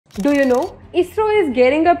Do you know, ISRO is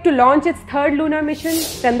gearing up to launch its third lunar mission,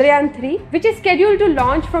 Chandrayaan-3, which is scheduled to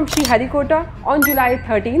launch from Sriharikota on July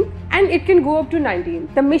 13th, and it can go up to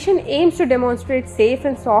 19th. The mission aims to demonstrate safe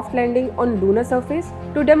and soft landing on lunar surface,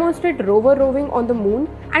 to demonstrate rover roving on the moon,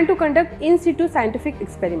 and to conduct in-situ scientific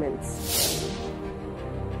experiments.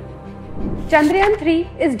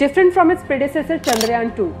 Chandrayaan-3 is different from its predecessor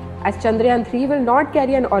Chandrayaan-2, as Chandrayaan-3 will not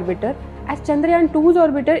carry an orbiter, as Chandrayaan-2's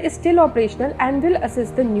orbiter is still operational and will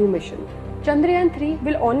assist the new mission. Chandrayaan-3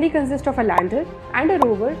 will only consist of a lander and a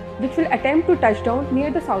rover which will attempt to touch down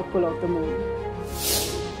near the south pole of the moon.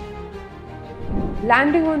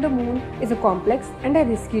 Landing on the moon is a complex and a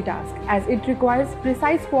risky task as it requires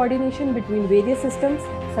precise coordination between various systems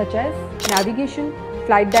such as navigation,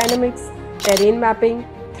 flight dynamics, terrain mapping,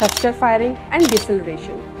 thruster firing and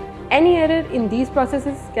deceleration. Any error in these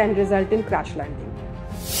processes can result in crash landing.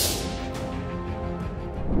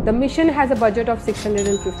 The mission has a budget of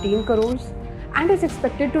 615 crores and is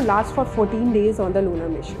expected to last for 14 days on the lunar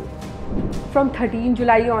mission. From 13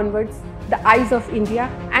 July onwards, the eyes of India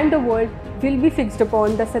and the world will be fixed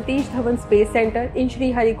upon the Satish Dhawan Space Center in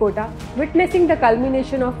Sriharikota, witnessing the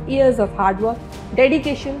culmination of years of hard work,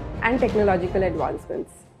 dedication and technological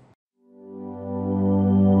advancements.